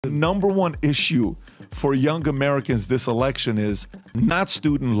The number one issue for young Americans this election is not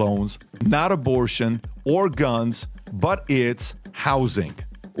student loans, not abortion or guns, but it's housing.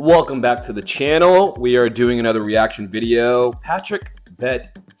 Welcome back to the channel. We are doing another reaction video. Patrick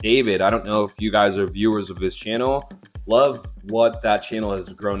Bet David. I don't know if you guys are viewers of this channel. Love what that channel has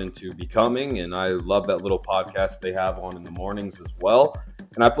grown into becoming, and I love that little podcast they have on in the mornings as well.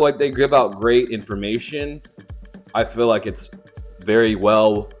 And I feel like they give out great information. I feel like it's very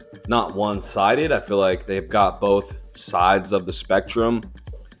well, not one-sided. I feel like they've got both sides of the spectrum.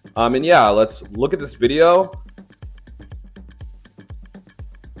 And yeah, let's look at this video.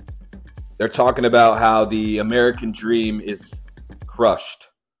 They're talking about how the American dream is crushed.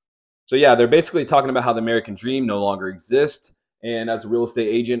 So yeah, they're basically talking about how the American dream no longer exists. And as a real estate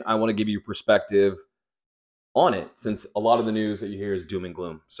agent, I want to give you perspective on it, since a lot of the news that you hear is doom and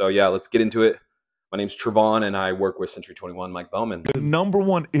gloom. So yeah, let's get into it. My name's Trevon, and I work with Century 21, Mike Bowman. The number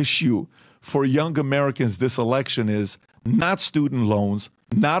one issue for young Americans this election is not student loans,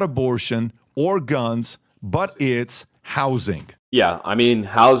 not abortion or guns, but it's housing. Yeah, I mean,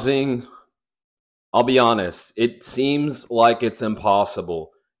 housing, I'll be honest, it seems like it's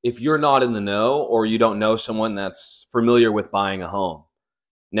impossible if you're not in the know or you don't know someone that's familiar with buying a home.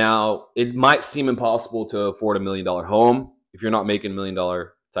 Now, it might seem impossible to afford $1 million home if you're not making $1 million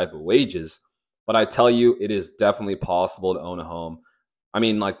type of wages. But I tell you, it is definitely possible to own a home. I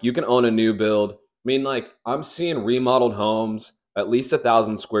mean, like, you can own a new build. I mean, like, I'm seeing remodeled homes, at least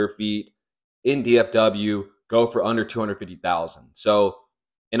 1,000 square feet in DFW, go for under $250,000. So,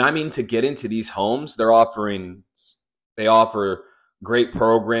 and I mean, to get into these homes, they offer great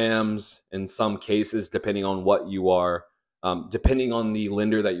programs in some cases, depending on what you are, depending on the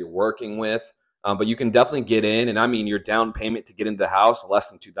lender that you're working with. But you can definitely get in, and I mean, your down payment to get into the house,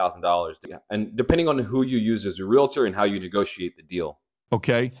 less than $2,000. And depending on who you use as a realtor and how you negotiate the deal.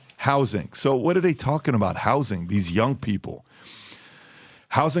 Okay, housing. So what are they talking about? Housing, these young people.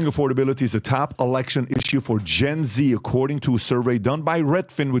 Housing affordability is a top election issue for Gen Z, according to a survey done by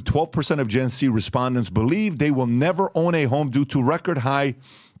Redfin, with 12% of Gen Z respondents believe they will never own a home due to record high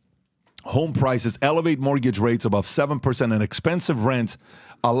home prices, elevate mortgage rates above 7%, and expensive rents.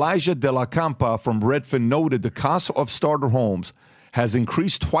 Elijah De La Campa from Redfin noted the cost of starter homes has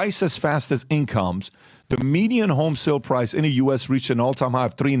increased twice as fast as incomes. The median home sale price in the U.S. reached an all-time high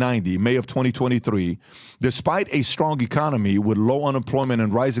of $390 May of 2023. Despite a strong economy with low unemployment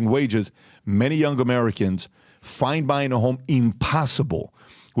and rising wages, many young Americans find buying a home impossible,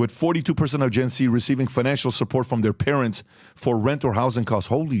 with 42% of Gen Z receiving financial support from their parents for rent or housing costs.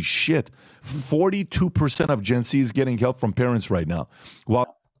 Holy shit. 42% of Gen Z is getting help from parents right now.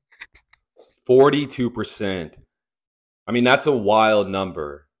 Well, 42%. I mean, that's a wild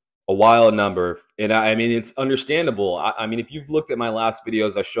number. A wild number. And I mean, it's understandable. I mean, if you've looked at my last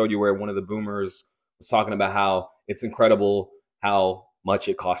videos, I showed you where one of the boomers was talking about how it's incredible how much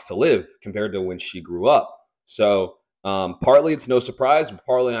it costs to live compared to when she grew up. So partly it's no surprise, but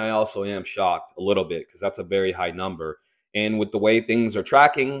partly I also am shocked a little bit, because that's a very high number. And with the way things are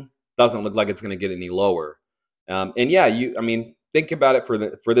tracking, doesn't look like it's going to get any lower. And yeah, I mean, think about it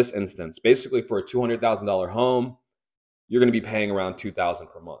for this instance. Basically, for a $200,000 home, you're going to be paying around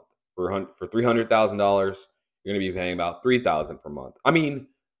 $2,000 per month. For $300,000, you're going to be paying about $3,000 per month. I mean,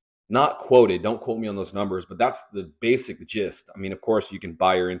 not quoted. Don't quote me on those numbers, but that's the basic gist. I mean, of course, you can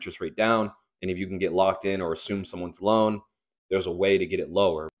buy your interest rate down, and if you can get locked in or assume someone's loan, there's a way to get it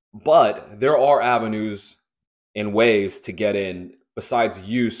lower. But there are avenues and ways to get in besides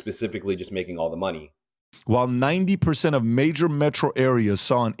you specifically just making all the money. While 90% of major metro areas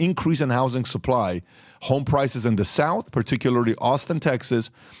saw an increase in housing supply, home prices in the South, particularly Austin, Texas,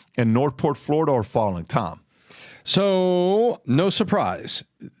 and Northport, Florida, are falling. Tom. So, no surprise.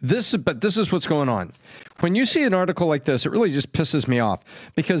 But this is what's going on. When you see an article like this, it really just pisses me off,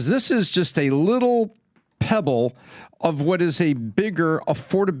 because this is just a little pebble of what is a bigger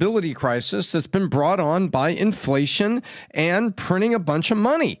affordability crisis that's been brought on by inflation and printing a bunch of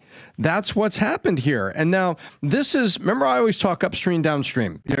money. That's what's happened here. And now this is, remember, I always talk upstream,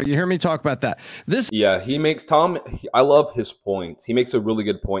 downstream. You hear me talk about that. Yeah, I love his points. He makes a really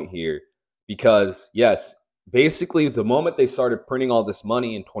good point here, because yes, basically the moment they started printing all this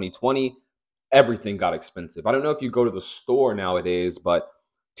money in 2020, everything got expensive. I don't know if you go to the store nowadays, but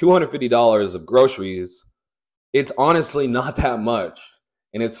 $250 of groceries, it's honestly not that much.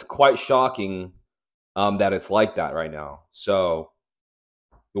 And it's quite shocking that it's like that right now. So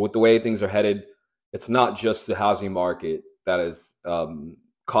with the way things are headed, it's not just the housing market that is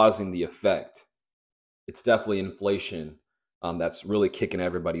causing the effect. It's definitely inflation that's really kicking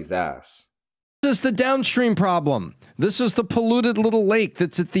everybody's ass. This is the downstream problem. This is the polluted little lake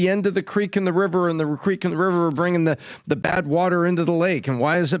that's at the end of the creek and the river, and the creek and the river are bringing the bad water into the lake. And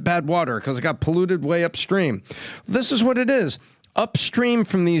why is it bad water? Because it got polluted way upstream. This is what it is. Upstream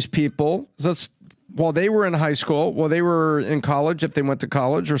from these people, while they were in high school, while they were in college, if they went to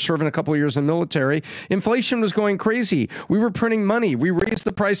college, or serving a couple of years in the military, inflation was going crazy. We were printing money. We raised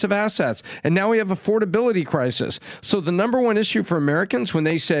the price of assets. And now we have affordability crisis. So the number one issue for Americans when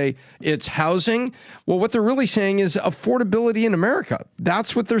they say it's housing, well, what they're really saying is affordability in America.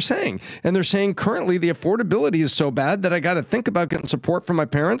 That's what they're saying. And they're saying currently the affordability is so bad that I got to think about getting support from my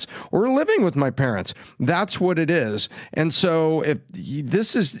parents or living with my parents. That's what it is. And so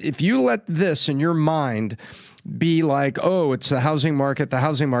if you let this in your mind be like, oh, it's the housing market,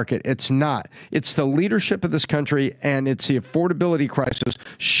 it's not. It's the leadership of this country, and it's the affordability crisis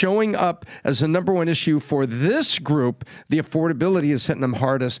showing up as the number one issue for this group. The affordability is hitting them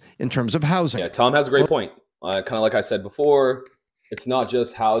hardest in terms of housing. Yeah, Tom has a great point. Kind of like I said before, it's not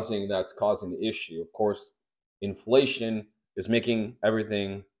just housing that's causing the issue. Of course, inflation is making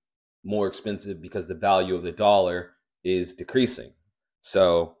everything more expensive because the value of the dollar is decreasing.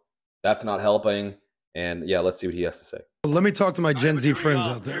 So that's not helping. And yeah, let's see what he has to say. Let me talk to my Gen Z friends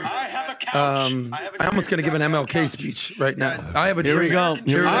out there. I have a couch. I almost going to give an MLK speech right now. I have a dream. Here we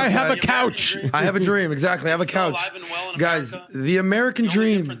go. I have a couch. I have a dream. Exactly. I have a couch. Guys, the American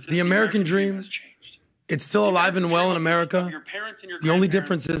dream, it's still alive and well in America. The only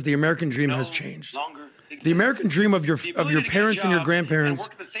difference is the American dream has changed. The American dream of your parents and your grandparents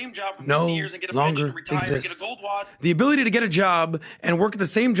no longer exists. The ability to get a job and work at the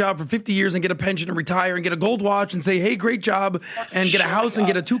same job for 50 years and get a pension and retire and get a gold watch and say, hey, great job, and get a house and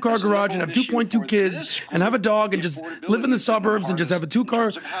get a 2-car garage and have 2.2 kids and have a dog and just live in the suburbs and just have a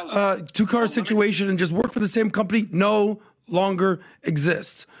two-car situation and just work for the same company no longer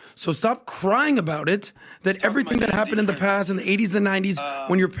exists. So stop crying about it, that everything that happened in the past in the 80s and 90s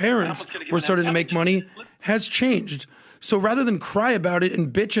when your parents were starting to make money has changed. So rather than cry about it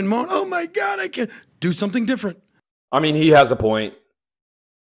and bitch and moan, oh my God, I can't, do something different. I mean, he has a point.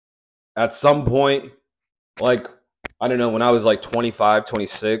 At some point, like, I don't know, when I was like 25,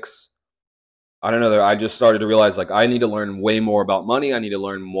 26, I don't know, I just started to realize, like, I need to learn way more about money. I need to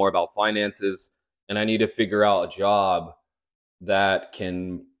learn more about finances, and I need to figure out a job that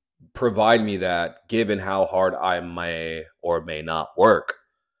can provide me that, given how hard I may or may not work.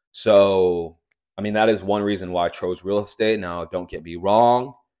 So, I mean, that is one reason why I chose real estate. Now, don't get me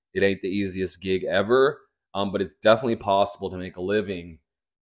wrong, it ain't the easiest gig ever, but it's definitely possible to make a living.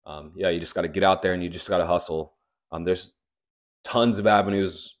 Yeah, you just got to get out there and you just got to hustle. There's tons of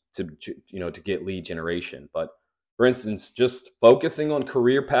avenues to get lead generation. But for instance, just focusing on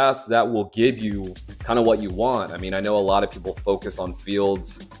career paths that will give you kind of what you want. I mean, I know a lot of people focus on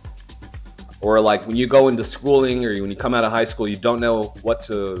fields, or like when you go into schooling or when you come out of high school, you don't know what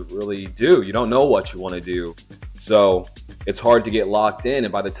to really do. You don't know what you want to do. So it's hard to get locked in.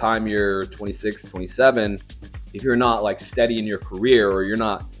 And by the time you're 26, 27, if you're not like steady in your career, or you're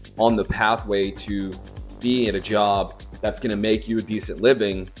not on the pathway to being at a job that's going to make you a decent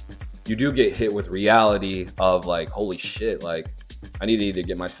living, you do get hit with reality of like, holy shit, like I need to either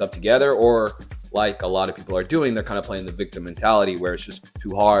get my stuff together, or like a lot of people are doing, they're kind of playing the victim mentality where it's just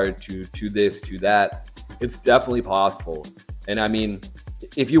too hard to this, to that. It's definitely possible. And I mean,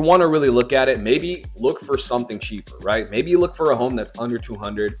 if you want to really look at it, maybe look for something cheaper, right? Maybe you look for a home that's under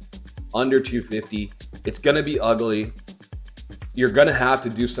 200, under 250. It's going to be ugly. You're going to have to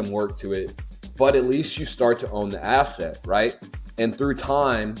do some work to it, but at least you start to own the asset, right? And through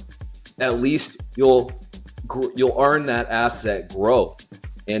time, at least you'll earn that asset growth.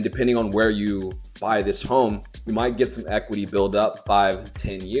 And depending on where you buy this home, you might get some equity build up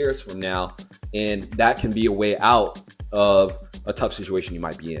 5-10 years from now. And that can be a way out of a tough situation you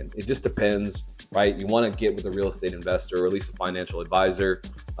might be in. It just depends, right? You want to get with a real estate investor, or at least a financial advisor,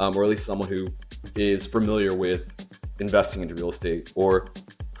 or at least someone who is familiar with investing into real estate, or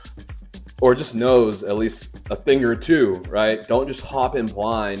just knows at least a thing or two, right? Don't just hop in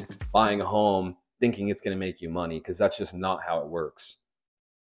blind buying a home thinking it's going to make you money, because that's just not how it works.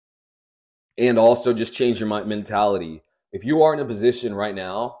 And also just change your mentality. If you are in a position right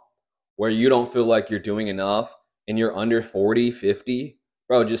now where you don't feel like you're doing enough and you're under 40, 50,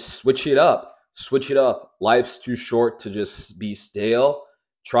 bro, just switch it up. Switch it up. Life's too short to just be stale.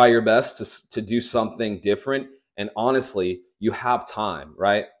 Try your best to do something different. And honestly, you have time,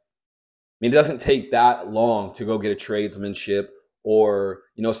 right? I mean, it doesn't take that long to go get a tradesmanship or,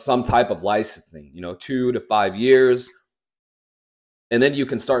 some type of licensing, 2 to 5 years. And then you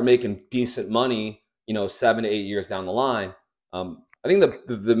can start making decent money, 7 to 8 years down the line. I think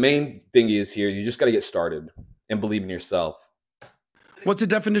the main thing is here, you just got to get started and believe in yourself. What's the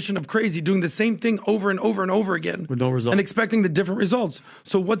definition of crazy? Doing the same thing over and over and over again with no result and expecting the different results.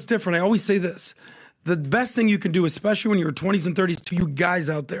 So what's different? I always say this. The best thing you can do, especially when you're 20s and 30s, to you guys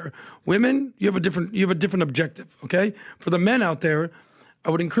out there, women, you have a different objective, okay? For the men out there, I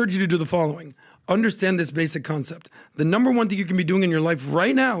would encourage you to do the following. Understand this basic concept. The number one thing you can be doing in your life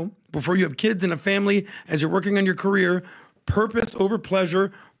right now, before you have kids and a family, as you're working on your career, purpose over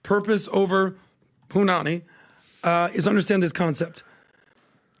pleasure, purpose over punani, is understand this concept.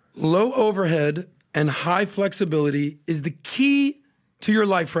 Low overhead and high flexibility is the key to your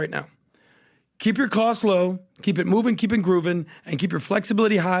life right now. Keep your costs low, keep it moving, keep it grooving, and keep your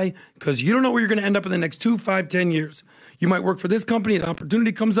flexibility high, because you don't know where you're going to end up in the next 2, 5, 10 years. You might work for this company, an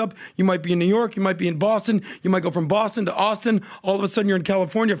opportunity comes up, you might be in New York, you might be in Boston, you might go from Boston to Austin, all of a sudden you're in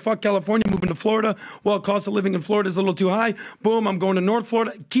California, fuck California, moving to Florida, well, cost of living in Florida is a little too high, boom, I'm going to North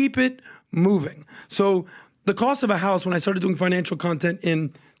Florida. Keep it moving. So the cost of a house, when I started doing financial content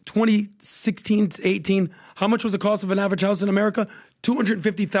in 2016 to 18, how much was the cost of an average house in America?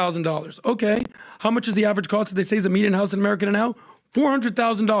 $250,000. Okay. How much is the average cost that they say is a median house in America now?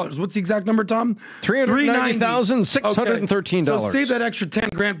 $400,000. What's the exact number, Tom? $390,613. So save that extra 10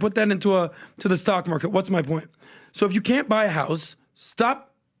 grand, put that into to the stock market. What's my point? So if you can't buy a house,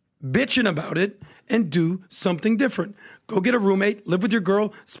 stop bitching about it and do something different. Go get a roommate, live with your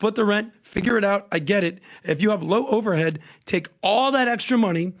girl, split the rent, figure it out. I get it. If you have low overhead, take all that extra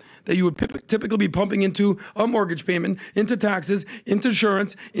money that you would typically be pumping into a mortgage payment, into taxes, into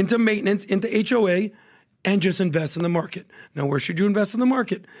insurance, into maintenance, into HOA, and just invest in the market. Now, where should you invest in the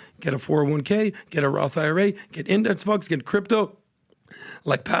market? Get a 401k, get a Roth IRA, get index funds, get crypto.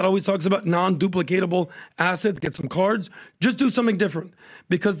 Like Pat always talks about, non-duplicatable assets, get some cards. Just do something different.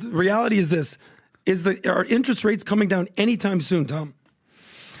 Because the reality is this, are interest rates coming down anytime soon, Tom?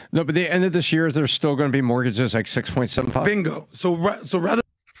 No, but the end of this year, there's still going to be mortgages like 6.75. Bingo. So rather...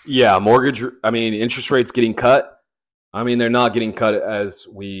 Yeah, interest rates getting cut. I mean, they're not getting cut as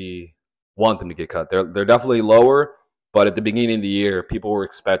we want them to get cut. They're definitely lower, but at the beginning of the year, people were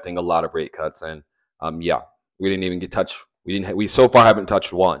expecting a lot of rate cuts, and we didn't even get touched. We so far haven't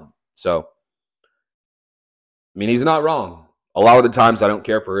touched one. So, I mean, he's not wrong. A lot of the times, I don't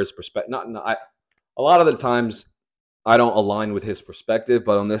care for his perspective. A lot of the times, I don't align with his perspective,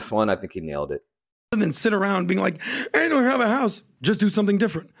 but on this one, I think he nailed it. And then sit around being like, I don't have a house. Just do something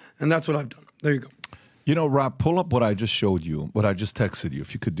different. And that's what I've done. There you go. You know, Rob, pull up what I just showed you, what I just texted you,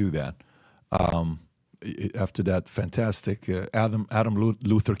 if you could do that. After that fantastic Adam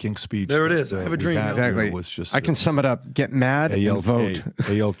Luther King speech. There it is. I have a dream. Exactly. Was just, I can sum it up. Get mad ALK, and vote.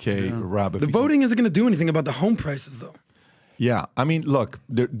 ALK, yeah. Rob. The voting isn't going to do anything about the home prices, though. Yeah. I mean, look,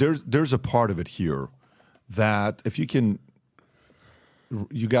 there's a part of it here that if you can...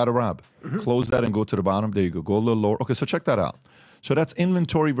 You got to, Rob. Close that and go to the bottom. There you go. Go a little lower. Okay, so check that out. So that's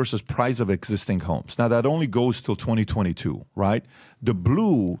inventory versus price of existing homes. Now, that only goes till 2022, right? The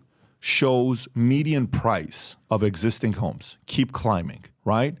blue shows median price of existing homes. Keep climbing,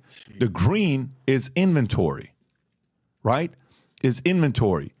 right? The green is inventory, right? Is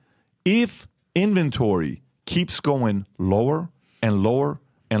inventory. If inventory keeps going lower and lower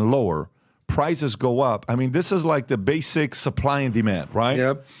and lower, prices go up. I mean, this is like the basic supply and demand, right?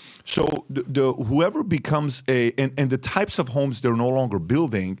 Yep. So whoever becomes and the types of homes they're no longer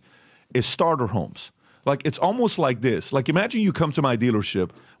building is starter homes. Like, it's almost like this. Like, imagine you come to my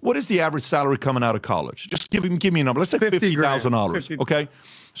dealership. What is the average salary coming out of college? Just give me a number. Let's say $50,000. Okay.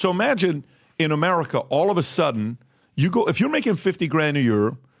 So imagine in America, all of a sudden, if you're making 50 grand a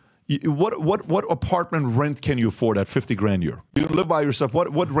year, what apartment rent can you afford at 50 grand a year? You live by yourself.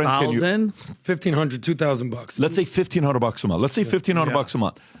 What rent can you? $1,500, $2,000. Let's say $1,500 a month. Let's say $1,500 a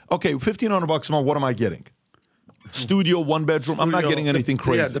month. Okay, $1,500 a month. What am I getting? Studio, one bedroom. I'm not getting anything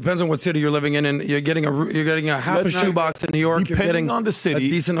crazy. Yeah, it depends on what city you're living in, and you're getting a half a shoebox in New York. You're getting on the city, a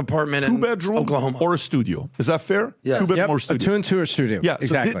decent apartment in Oklahoma or a studio. Is that fair? Yeah, 2 bedroom or studio. A 2 and 2 or studio. Yeah,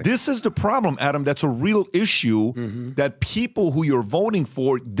 exactly. So this is the problem, Adam. That's a real issue. That people who you're voting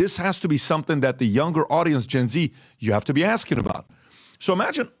for, this has to be something that the younger audience, Gen Z, you have to be asking about. So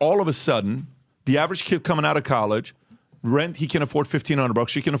imagine all of a sudden, the average kid coming out of college, rent he can afford $1,500.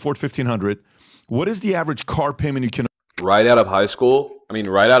 She can afford $1,500. What is the average car payment you can? Right out of high school,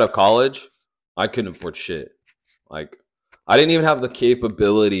 right out of college, I couldn't afford shit. Like, I didn't even have the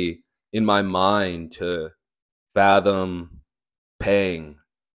capability in my mind to fathom paying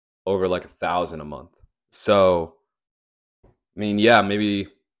over like $1,000 a month. So, yeah, maybe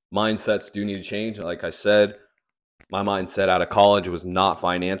mindsets do need to change. Like I said, my mindset out of college was not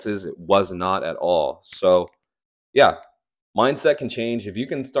finances. It was not at all. So, yeah, mindset can change. If you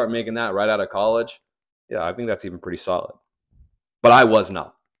can start making that right out of college, yeah, I think that's even pretty solid. But I was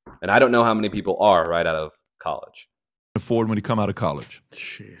not. And I don't know how many people are right out of college. Afford when you come out of college?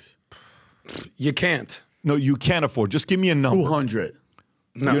 Jeez. You can't. No, you can't afford. Just give me a number. 200.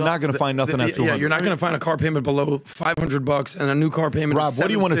 No, you're not going to find nothing at 200. Yeah, you're not going to find a car payment below $500 and a new car payment. Rob, what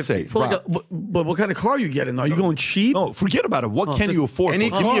do you want to say? But what kind of car are you getting? Are you going cheap? No, forget about it. What can you afford? any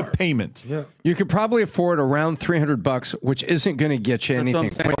Give me a car. payment. Yeah. You could probably afford around $300, which isn't going to get you That's what I'm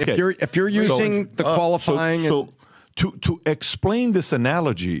anything. saying. Okay. If you're using the qualifying, So to explain this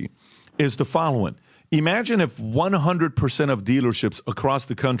analogy is the following. Imagine if 100% of dealerships across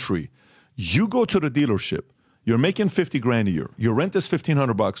the country, you go to the dealership, you're making 50 grand a year, your rent is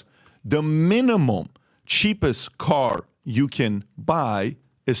 $1,500. The minimum cheapest car you can buy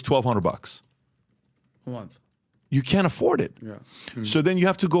is $1,200. Once. You can't afford it. Yeah. So then you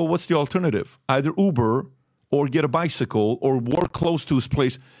have to go, what's the alternative? Either Uber or get a bicycle or work close to his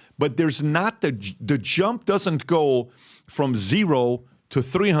place. But there's not the jump doesn't go from 0 to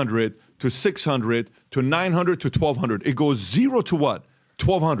 300 to 600 to 900 to 1,200. It goes 0 to what?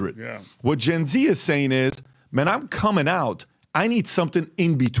 1,200. Yeah. What Gen Z is saying is, man, I'm coming out. I need something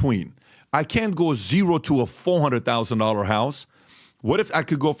in between. I can't go 0 to a $400,000 house. What if I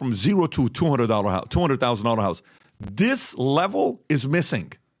could go from 0 to a $200,000 house? This level is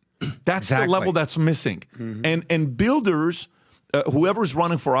missing. That's the level that's missing. And builders, whoever's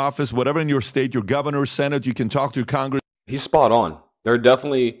running for office, whatever in your state, your governor, Senate, you can talk to your Congress. He's spot on. There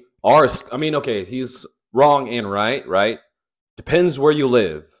definitely are. I mean, okay, he's wrong and right? Depends where you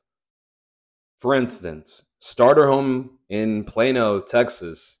live. For instance, starter home in Plano,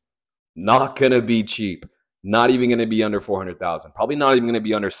 Texas, not going to be cheap. Not even going to be under 400,000. Probably not even going to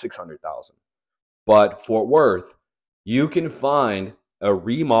be under 600,000. But Fort Worth, you can find a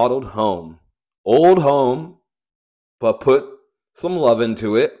remodeled home, old home, but put some love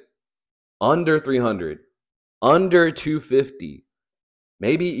into it, under 300, under 250,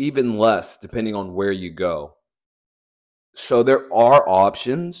 maybe even less, depending on where you go. So there are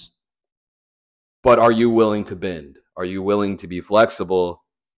options, but are you willing to bend? Are you willing to be flexible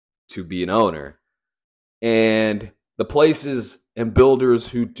to be an owner? And the places and builders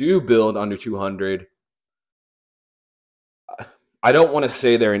who do build under 200, I don't want to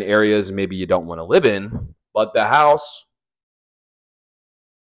say they're in areas maybe you don't want to live in, but the house,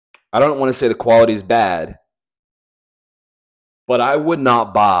 I don't want to say the quality is bad, but I would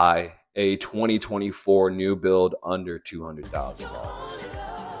not buy a 2024 new build under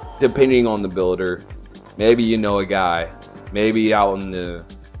 $200,000. Depending on the builder, maybe you know a guy, maybe out in a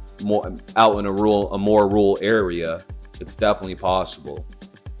more rural area, it's definitely possible.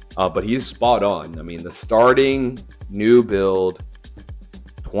 But he's spot on. I mean, the starting new build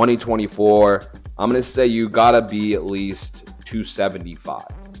 2024, I'm going to say you got to be at least 275,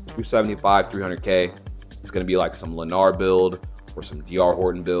 300K. It's going to be like some Lennar build or some DR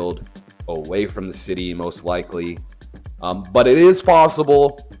Horton build away from the city, most likely. But it is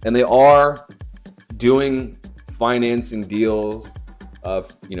possible, and they are doing financing deals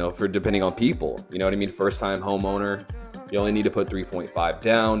for depending on people. You know what I mean? First-time homeowner, you only need to put 3.5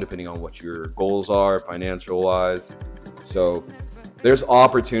 down, depending on what your goals are financial-wise. So there's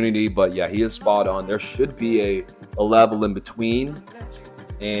opportunity, but yeah, he is spot on. There should be a level in between,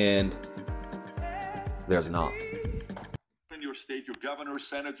 and there's not. In your state, your governor,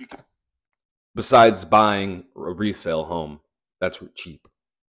 Senate, you can. Besides buying a resale home, that's cheap,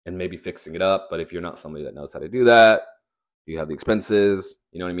 and maybe fixing it up. But if you're not somebody that knows how to do that, you have the expenses,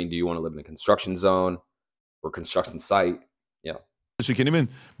 you know what I mean? Do you want to live in a construction zone or construction site? Yeah. You can even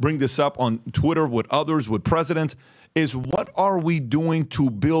bring this up on Twitter with others, with presidents, is what are we doing to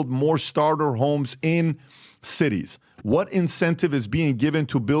build more starter homes in cities? What incentive is being given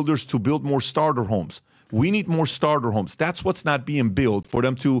to builders to build more starter homes? We need more starter homes. That's what's not being built for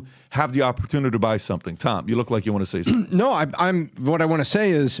them to have the opportunity to buy something. Tom, you look like you want to say something. No, what I want to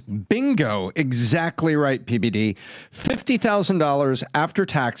say is bingo, exactly right, PBD. $50,000 after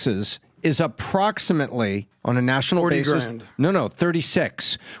taxes is approximately on a national 40 basis. grand. No,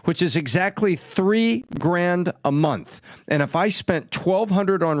 36, which is exactly $3,000 a month. And if I spent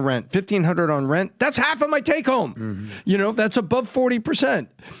 $1,200 on rent, $1,500 on rent, that's half of my take home. Mm-hmm. You know, that's above 40%.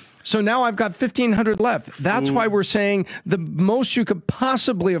 So now I've got $1,500 left. That's why we're saying the most you could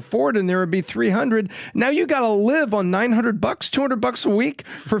possibly afford in there would be $300. Now you got to live on $900, $200 a week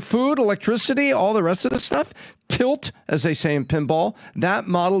for food, electricity, all the rest of the stuff. Tilt, as they say in pinball, that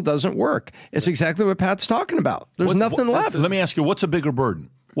model doesn't work. It's exactly what Pat's talking about. There's nothing left. Let me ask you, what's a bigger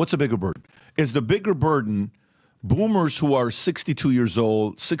burden? What's a bigger burden? Is the bigger burden boomers who are 62 years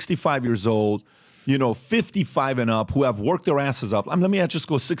old, 65 years old, 55 and up who have worked their asses up. Let me just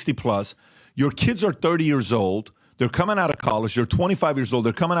go 60 plus. Your kids are 30 years old. They're coming out of college. They're 25 years old.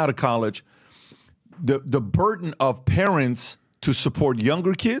 They're coming out of college. The burden of parents to support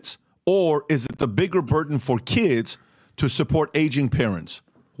younger kids, or is it the bigger burden for kids to support aging parents?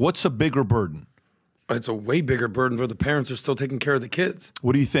 What's a bigger burden? It's a way bigger burden for the parents who are still taking care of the kids.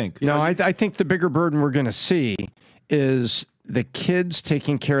 What do you think? I think the bigger burden we're going to see is the kids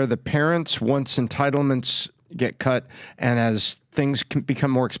taking care of the parents once entitlements get cut and as things can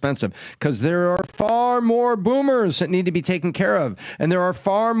become more expensive, because there are far more boomers that need to be taken care of, and there are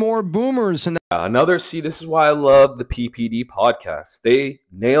far more boomers. And this is why I love the PPD podcast. They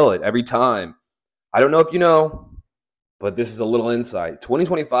nail it every time. I don't know if you know, but this is a little insight.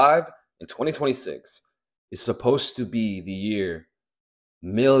 2025 and 2026 is supposed to be the year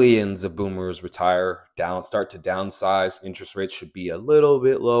millions of boomers retire, start to downsize. Interest rates should be a little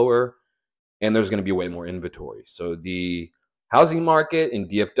bit lower, and there's going to be way more inventory. So the housing market in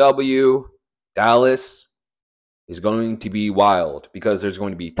DFW, Dallas, is going to be wild because there's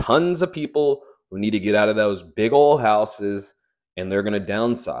going to be tons of people who need to get out of those big old houses, and they're going to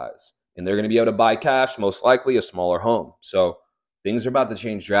downsize, and they're going to be able to buy cash, most likely a smaller home. So things are about to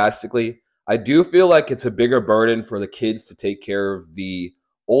change drastically. I do feel like it's a bigger burden for the kids to take care of the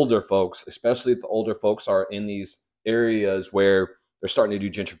older folks, especially if the older folks are in these areas where they're starting to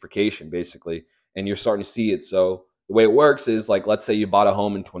do gentrification, basically, and you're starting to see it. So the way it works is, like, let's say you bought a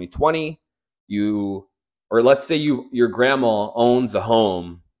home in 2020, or let's say your grandma owns a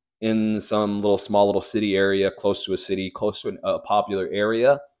home in some small little city area, close to a city, close to a popular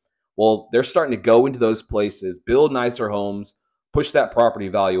area. Well, they're starting to go into those places, build nicer homes, push that property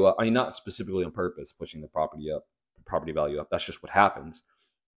value up. I mean, not specifically on purpose, pushing the property value up. That's just what happens.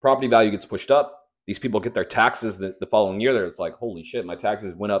 Property value gets pushed up. These people get their taxes the following year. It's like, holy shit, my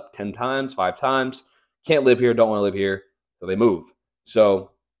taxes went up 10 times, 5 times. Can't live here, don't want to live here. So they move.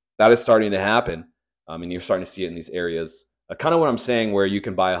 So that is starting to happen. And you're starting to see it in these areas. Kind of what I'm saying, where you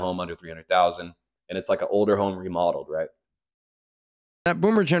can buy a home under $300,000 and it's like an older home remodeled, right? That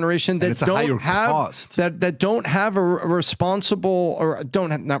boomer generation that don't have a responsible, or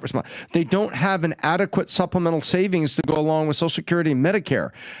they don't have an adequate supplemental savings to go along with Social Security and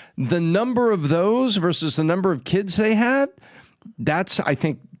Medicare. The number of those versus the number of kids they have, that's, I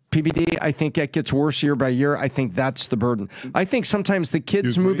think, PBD, I think that gets worse year by year. I think that's the burden. I think sometimes the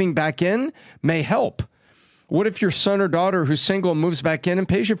kids moving back in may help. What if your son or daughter who's single moves back in and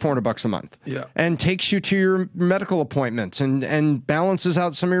pays you $400 a month, and takes you to your medical appointments and balances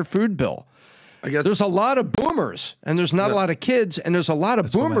out some of your food bill? I guess there's a lot of boomers, and there's not a lot of kids, and there's a lot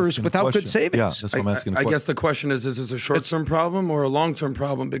of boomers without good savings. Yeah, that's what I'm asking. I guess the question is this a short-term problem or a long-term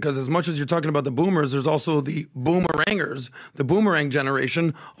problem? Because as much as you're talking about the boomers, there's also the boomerangers, the boomerang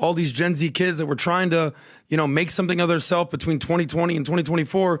generation, all these Gen Z kids that were trying to, make something of themselves between 2020 and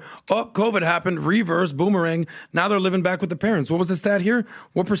 2024. COVID happened, reverse, boomerang. Now they're living back with the parents. What was the stat here?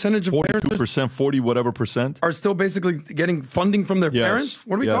 What percentage of 42%, 40 whatever percent are still basically getting funding from their parents?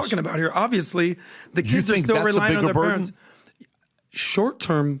 What are we talking about here? Obviously, the kids are still relying on their parents. Short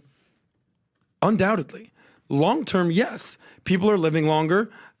term, undoubtedly. Long term, yes. People are living longer.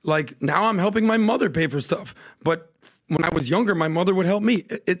 Like, now I'm helping my mother pay for stuff. But when I was younger, my mother would help me.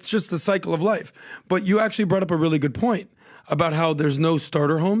 It's just the cycle of life. But you actually brought up a really good point about how there's no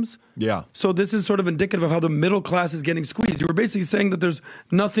starter homes. Yeah. So this is sort of indicative of how the middle class is getting squeezed. You were basically saying that there's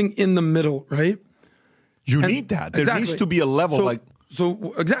nothing in the middle, right? You need that. There needs to be a level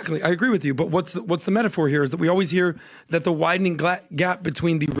So exactly, I agree with you. But what's the metaphor here is that we always hear that the widening gap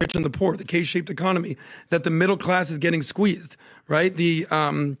between the rich and the poor, the K-shaped economy, that the middle class is getting squeezed, right? The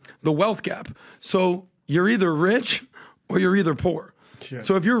wealth gap. So you're either rich or you're either poor. Yeah.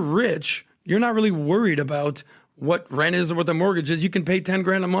 So if you're rich, you're not really worried about what rent is or what the mortgage is. You can pay 10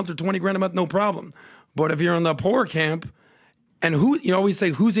 grand a month or 20 grand a month, no problem. But if you're in the poor camp, and you always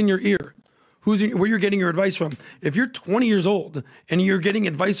say, who's in your ear? Where you're getting your advice from. If you're 20 years old and you're getting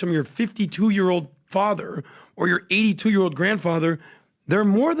advice from your 52-year-old father or your 82-year-old grandfather, they're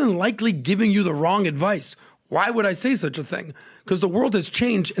more than likely giving you the wrong advice. Why would I say such a thing? Because the world has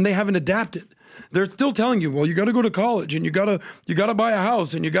changed and they haven't adapted. They're still telling you, well, you got to go to college and you got to buy a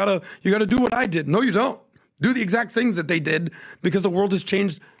house and you got to do what I did. No, you don't. Do the exact things that they did, because the world has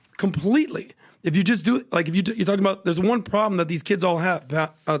changed completely. If you just do it, like you're talking about, there's one problem that these kids all have,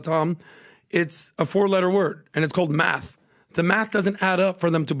 Tom. It's a 4-letter word, and it's called math. The math doesn't add up for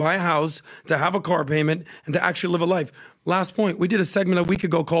them to buy a house, to have a car payment, and to actually live a life. Last point, we did a segment a week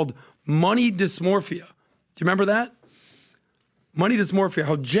ago called Money Dysmorphia. Do you remember that? Money dysmorphia,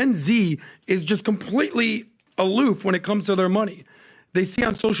 how Gen Z is just completely aloof when it comes to their money. They see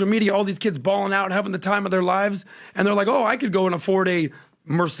on social media all these kids balling out, having the time of their lives, and they're like, oh, I could go and afford a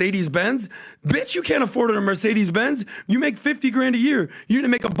Mercedes-Benz. Bitch, you can't afford a Mercedes-Benz. You make 50 grand a year. You need to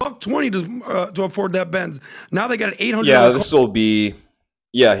make $120 to afford that Benz. Now they got an $800. Yeah, this will be.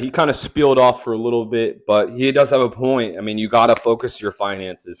 Yeah, he kind of spilled off for a little bit, but he does have a point. I mean, you got to focus your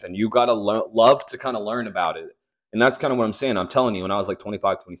finances, and you got to love to kind of learn about it. And that's kind of what I'm saying. I'm telling you, when I was like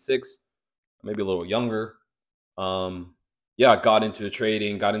 25, 26, maybe a little younger, I got into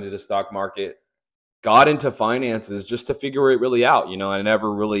trading, got into the stock market, got into finances just to figure it really out. You know, I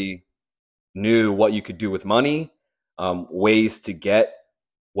never really knew what you could do with money, ways to get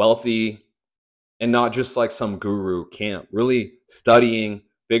wealthy, and not just like some guru camp, really studying,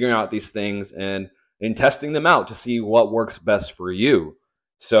 figuring out these things and testing them out to see what works best for you.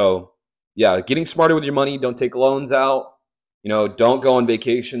 So yeah, getting smarter with your money. Don't take loans out. You know, don't go on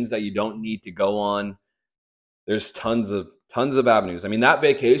vacations that you don't need to go on. There's tons of avenues. I mean, that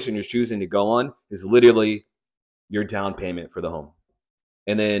vacation you're choosing to go on is literally your down payment for the home.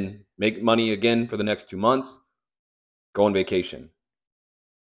 And then make money again for the next 2 months, go on vacation.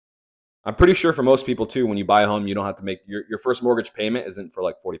 I'm pretty sure for most people too, when you buy a home, you don't have to make your first mortgage payment isn't for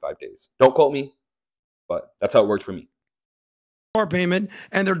like 45 days. Don't quote me, but that's how it worked for me. Car payment,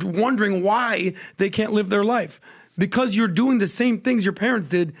 and they're wondering why they can't live their life because you're doing the same things your parents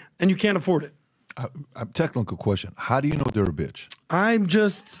did and you can't afford it. A technical question. How do you know they're a bitch? I've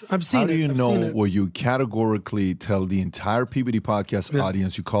seen it. How do you know where you categorically tell the entire PBD podcast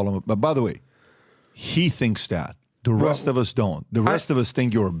audience, you call them, but by the way, he thinks that. The rest of us don't. The rest of us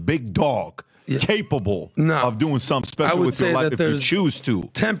think you're a big dog, capable of doing something special with your life if you choose to.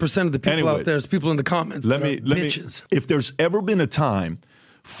 10% of the people out there is people in the comments. Let me, if there's ever been a time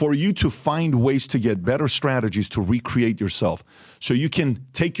for you to find ways to get better strategies to recreate yourself so you can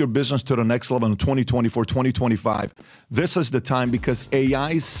take your business to the next level in 2024, 2025, this is the time, because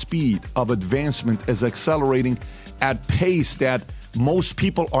AI's speed of advancement is accelerating at pace that most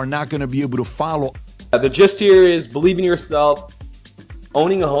people are not going to be able to follow. The gist here is believe in yourself.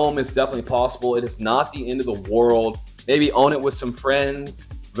 Owning a home is definitely possible. It is not the end of the world. Maybe own it with some friends,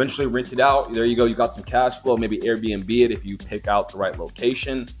 eventually rent it out. There you go. You got some cash flow. Maybe Airbnb it if you pick out the right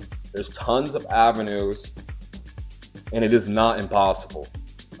location. There's tons of avenues, and it is not impossible.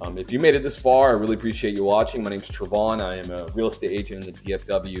 If you made it this far, I really appreciate you watching. My name is Trevon. I am a real estate agent in the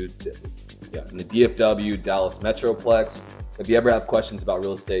DFW, Dallas Metroplex. If you ever have questions about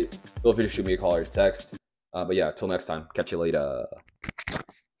real estate, feel free to shoot me a call or a text. But yeah, until next time, catch you later.